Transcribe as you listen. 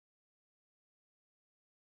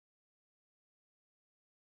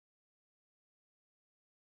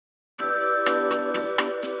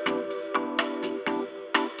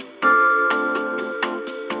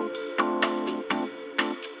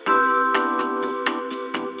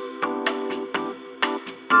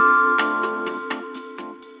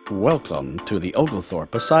Welcome to the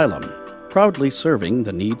Oglethorpe Asylum, proudly serving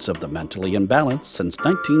the needs of the mentally imbalanced since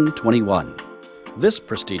 1921. This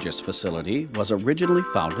prestigious facility was originally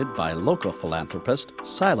founded by local philanthropist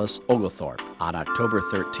Silas Oglethorpe on October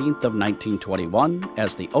 13th of 1921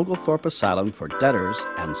 as the Oglethorpe Asylum for Debtors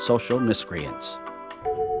and Social Miscreants.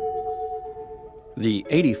 The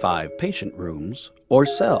 85 patient rooms, or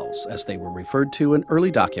cells as they were referred to in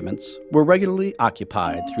early documents, were regularly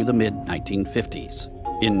occupied through the mid-1950s.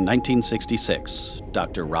 In 1966,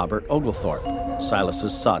 Dr. Robert Oglethorpe,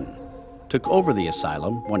 Silas's son, took over the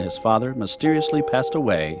asylum when his father mysteriously passed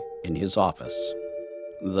away in his office.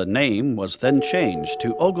 The name was then changed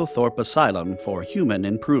to Oglethorpe Asylum for Human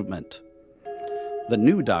Improvement. The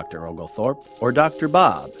new Dr. Oglethorpe, or Dr.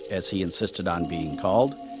 Bob, as he insisted on being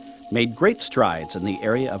called, made great strides in the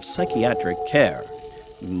area of psychiatric care.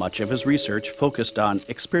 Much of his research focused on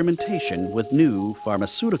experimentation with new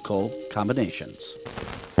pharmaceutical combinations.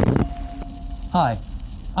 Hi,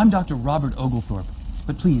 I'm Dr. Robert Oglethorpe,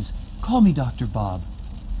 but please, call me Dr. Bob.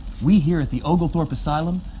 We here at the Oglethorpe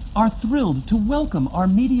Asylum are thrilled to welcome our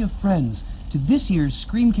media friends to this year's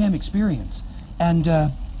ScreamCam experience. And,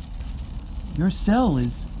 your cell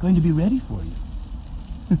is going to be ready for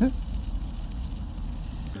you.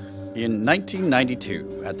 In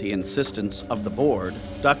 1992, at the insistence of the board,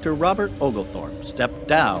 Dr. Robert Oglethorpe stepped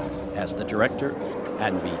down as the director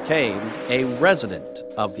and became a resident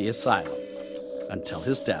of the asylum until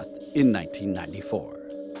his death in 1994.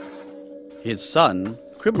 His son,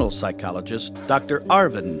 criminal psychologist Dr.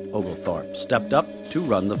 Arvin Oglethorpe, stepped up to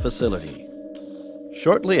run the facility.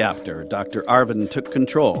 Shortly after Dr. Arvin took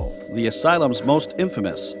control, the asylum's most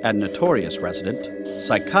infamous and notorious resident,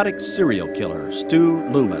 psychotic serial killer Stu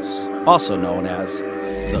Loomis, also known as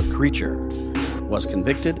the Creature, was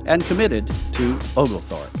convicted and committed to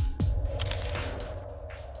Oglethorpe.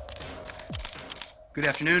 Good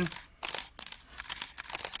afternoon.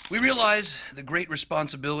 We realize the great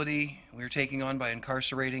responsibility we are taking on by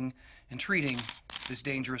incarcerating and treating this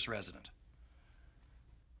dangerous resident.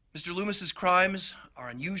 Mr. Loomis's crimes are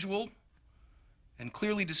unusual and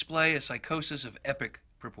clearly display a psychosis of epic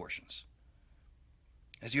proportions.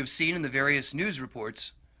 As you have seen in the various news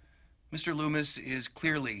reports, Mr. Loomis is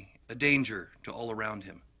clearly a danger to all around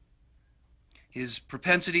him. His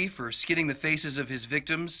propensity for skinning the faces of his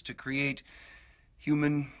victims to create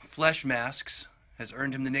human flesh masks has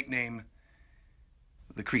earned him the nickname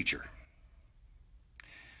the Creature.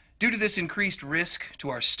 Due to this increased risk to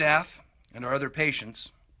our staff and our other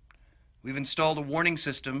patients, we've installed a warning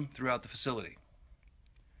system throughout the facility.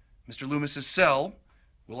 Mr. Loomis's cell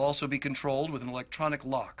will also be controlled with an electronic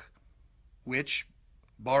lock, which,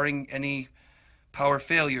 barring any power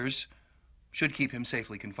failures, should keep him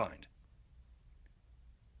safely confined.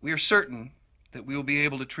 We are certain that we will be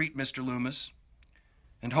able to treat Mr. Loomis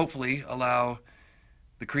and hopefully allow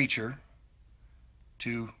the Creature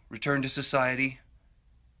to return to society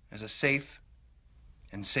as a safe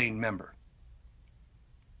and sane member.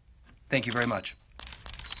 Thank you very much.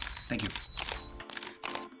 Thank you.